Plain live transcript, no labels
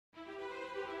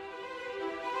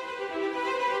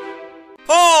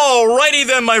Alrighty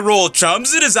then, my roll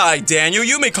chums, it is I, Daniel.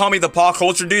 You may call me the pop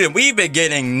culture dude, and we've been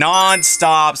getting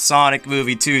non-stop Sonic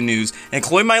Movie 2 news,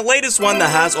 including my latest one that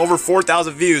has over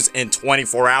 4,000 views in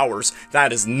 24 hours.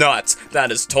 That is nuts.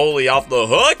 That is totally off the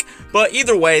hook. But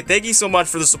either way, thank you so much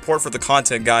for the support for the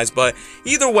content, guys. But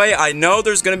either way, I know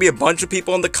there's going to be a bunch of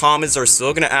people in the comments that are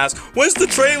still going to ask, when's the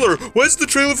trailer? When's the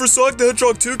trailer for Sonic the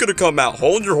Hedgehog 2 going to come out?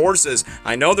 Hold your horses.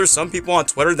 I know there's some people on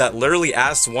Twitter that literally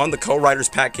asked one of the co-writers,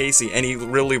 Pat Casey, and he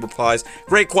really replies,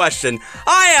 great question.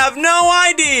 I have no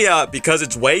idea, because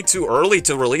it's way too early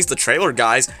to release the trailer,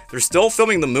 guys. They're still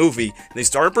filming the movie. They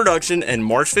started production in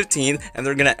March 15th, and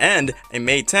they're going to end in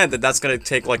May 10th, and that's going to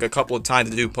take like a couple of times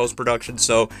to do post-production,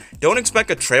 so don't expect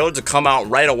a trailer to come out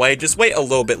right away. Just wait a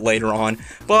little bit later on.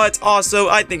 But also,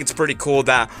 I think it's pretty cool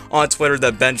that on Twitter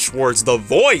that Ben Schwartz, the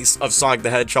voice of Sonic the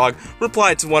Hedgehog,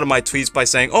 replied to one of my tweets by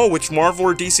saying, oh, which Marvel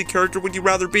or DC character would you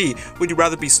rather be? Would you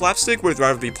rather be Slapstick? Would you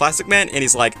rather be Plastic Man? And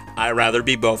he's like, I'd rather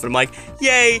be both. And I'm like,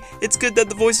 yay, it's good that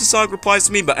the voice of Sonic replies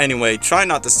to me. But anyway, try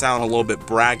not to sound a little bit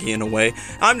braggy in a way.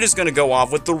 I'm just gonna go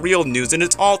off with the real news, and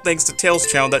it's all thanks to Tails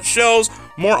channel that shows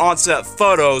more on-set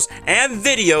photos and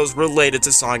videos related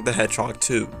to Sonic the Hedgehog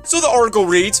 2. So the article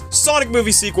reads, Sonic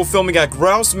movie sequel filming at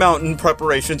Grouse Mountain,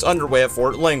 preparations underway at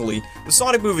Fort Langley. The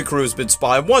Sonic movie crew has been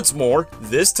spotted once more,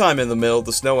 this time in the middle of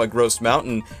the snow at Grouse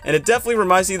Mountain, and it definitely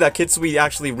reminds me that Kitsui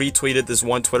actually retweeted this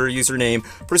one Twitter username,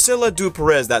 Priscilla Du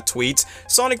Perez, that tweets,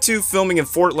 Sonic 2 filming in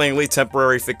Fort Langley,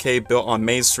 temporary facade built on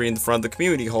Main Street in front of the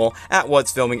community hall at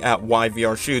what's filming at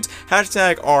YVR Shoots,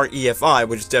 hashtag REFI,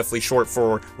 which is definitely short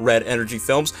for Red Energy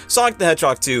Films, Sonic the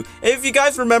Hedgehog 2. And if you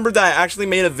guys remember that I actually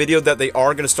made a video that they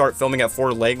are going to start filming at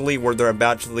Fort Langley, where they're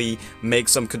about to make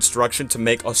some construction to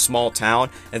make a small town,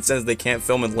 and since they can't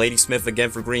film in Ladysmith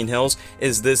again for Green Hills,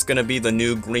 is this going to be the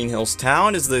new Green Hills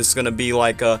town? Is this going to be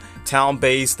like a town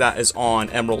base that is on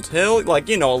Emerald Hill? Like,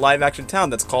 you know, a live action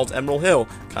town that's called Emerald Hill,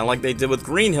 kind of like they did with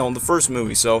Green Hill in the first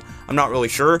movie, so I'm not really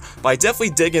sure, but I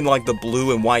definitely dig in like the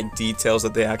blue and white details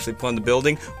that they actually put in the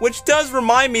building, which does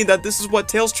remind me that this is what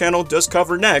Tails channel does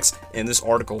cover next in this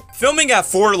article. Filming at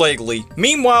Fort Langley.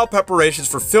 Meanwhile, preparations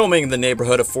for filming in the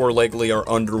neighborhood of Fort Langley are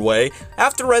underway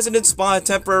after residents spot a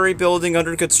temporary building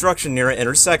under construction near an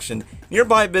intersection.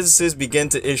 Nearby businesses begin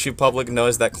to issue public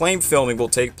notice that claim filming will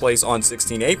take place on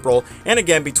 16 April and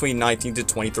again between 19 to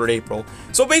 23rd April.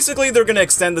 So basically they're going to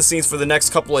extend the scenes for the next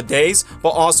couple of days, but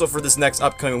also for this next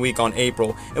upcoming week on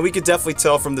April. And we could definitely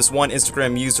tell from this one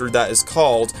Instagram user that is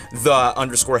called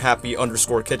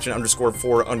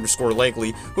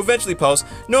the_happy_kitchen_4_Langley, who eventually posts,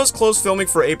 notice closed filming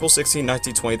for April 16,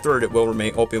 1923. It will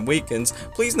remain open weekends.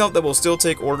 Please note that we'll still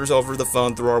take orders over the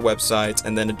phone through our websites,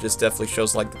 and then it just definitely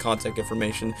shows like the contact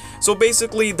information. So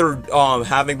basically they're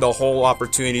having the whole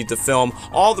opportunity to film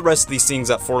all the rest of these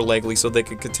scenes at Fort Langley so they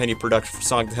could continue production for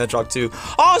Sonic the Hedgehog 2.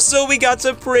 Also, we got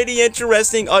some pretty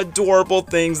interesting, adorable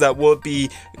things that would be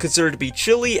considered to be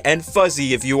chilly and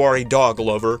fuzzy if you are a dog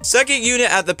lover. Second unit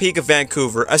at the peak of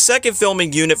Vancouver. A second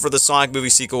filming unit for the Sonic movie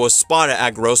sequel was spotted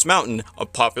at Grouse Mountain, a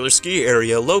popular ski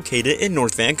area located in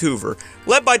North Vancouver.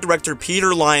 Led by director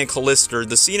Peter Lyons Collister,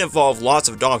 the scene involved lots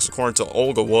of dogs according to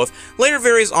Olga Wolf. Later,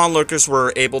 various onlookers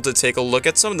were able to take a look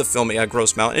at some of the filming at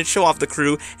Grouse Mountain and show off the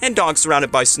crew and dogs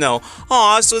surrounded by snow.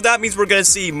 Aw, so that means we're gonna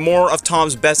see more of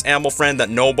Tom's best animal friend that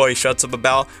nobody shuts up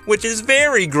about, which is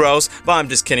very gross, but I'm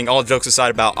just kidding. All jokes aside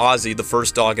about Ozzy, the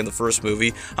first dog in the first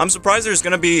movie, I'm surprised there's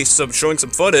gonna be showing some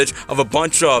footage of a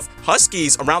bunch of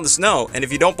Huskies around the snow, and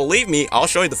if you don't believe me, I'll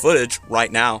show you the footage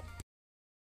right now.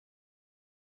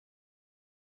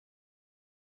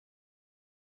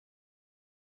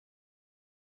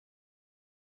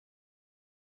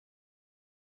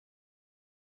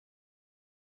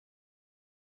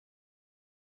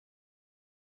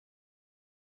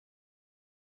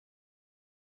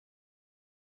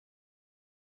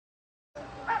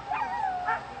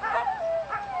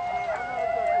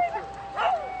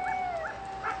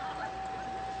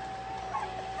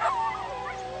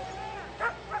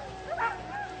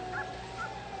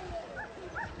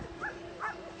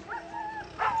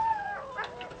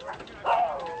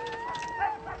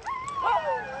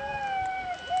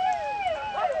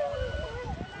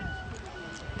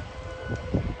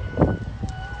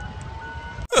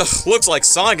 Ugh, looks like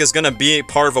Sonic is gonna be a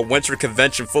part of a winter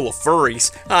convention full of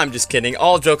furries. I'm just kidding.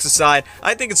 All jokes aside,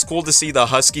 I think it's cool to see the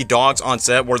Husky dogs on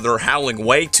set where they're howling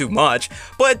way too much,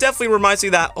 but it definitely reminds me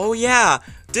that, oh yeah,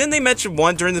 Didn't they mention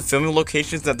one during the filming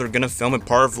locations that they're gonna film in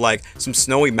part of like some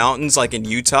snowy mountains like in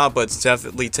Utah, but it's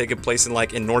definitely taking place in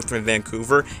like in North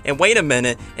Vancouver? And wait a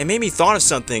minute, it made me thought of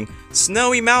something.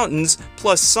 Snowy mountains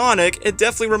plus Sonic, it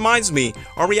definitely reminds me.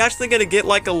 Are we actually gonna get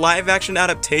like a live action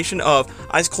adaptation of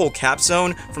Ice Cold Cap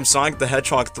Zone from Sonic the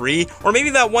Hedgehog 3? Or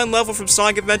maybe that one level from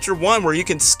Sonic Adventure 1 where you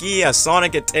can ski as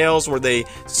Sonic and Tails where they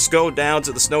go down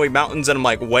to the snowy mountains, and I'm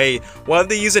like, wait, what if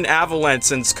they use an avalanche,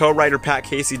 since co-writer Pat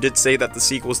Casey did say that the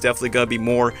sequel is definitely gonna be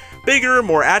more bigger,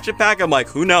 more action-packed? I'm like,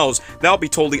 who knows? That'll be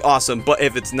totally awesome. But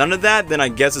if it's none of that, then I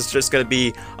guess it's just gonna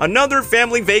be another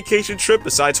family vacation trip,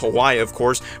 besides Hawaii, of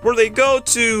course, where they go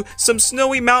to some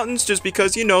snowy mountains just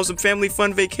because, you know, some family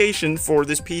fun vacation for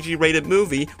this PG-rated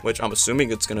movie, which I'm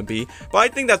assuming it's gonna be. But I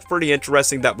think that's pretty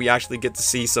interesting that we actually get to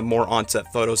see some more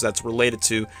on-set photos that's related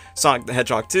to Sonic the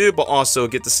Hedgehog 2, but also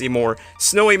get to see more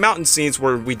snowy mountain scenes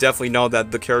where we definitely know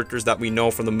that the characters that we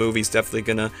know from the movie is definitely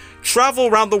gonna travel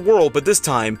around the world, but this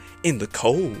time in the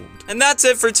cold. And that's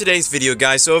it for today's video,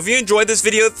 guys. So if you enjoyed this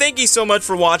video, thank you so much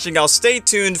for watching. I'll stay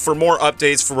tuned for more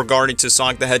updates regarding to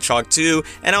Sonic the Hedgehog 2,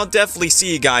 and I'll definitely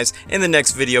see you guys in the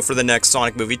next video for the next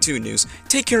Sonic Movie 2 news.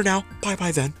 Take care now.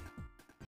 Bye-bye then.